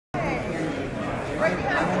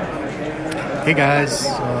Hey guys,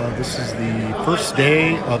 this is the first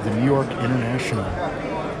day of the New York International,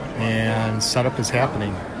 and setup is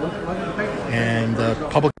happening, and the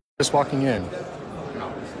public is just walking in.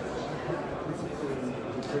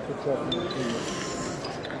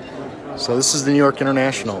 So this is the New York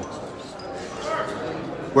International.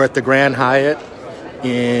 We're at the Grand Hyatt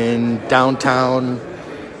in downtown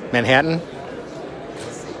Manhattan.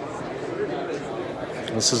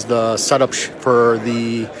 This is the setup for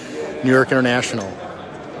the New York International.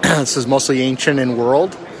 This is mostly ancient and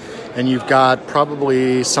world, and you've got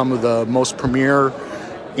probably some of the most premier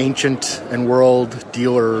ancient and world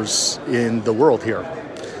dealers in the world here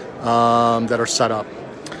that are set up.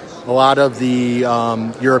 A lot of the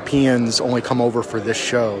Europeans only come over for this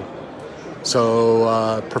show.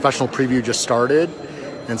 So professional preview just started,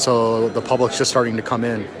 and so the public's just starting to come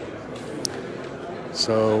in.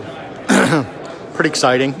 So pretty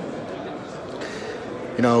exciting.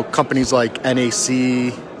 You know, companies like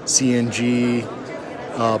NAC, C&G,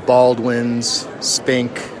 Baldwin's,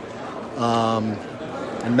 Spink,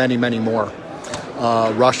 and many, many more.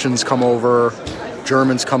 Russians come over,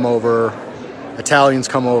 Germans come over, Italians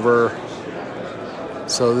come over.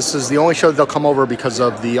 So this is the only show that they'll come over because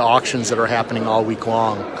of the auctions that are happening all week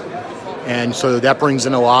long. And so that brings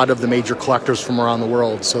in a lot of the major collectors from around the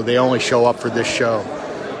world. So they only show up for this show.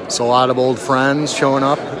 So a lot of old friends showing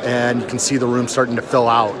up, and you can see the room starting to fill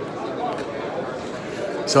out.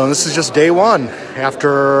 So this is just day one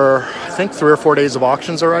after, I think, 3 or 4 days of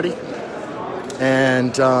auctions already.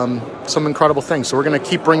 And some incredible things. So we're going to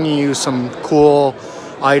keep bringing you some cool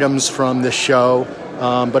items from this show.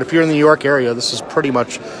 But if you're in the New York area, this is pretty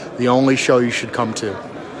much the only show you should come to.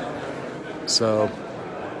 So,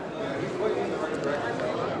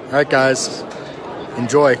 all right, guys,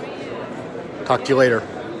 enjoy. Talk to you later.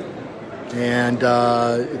 And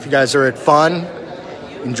if you guys are at fun,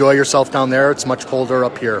 enjoy yourself down there. It's much colder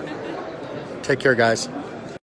up here. Take care, guys.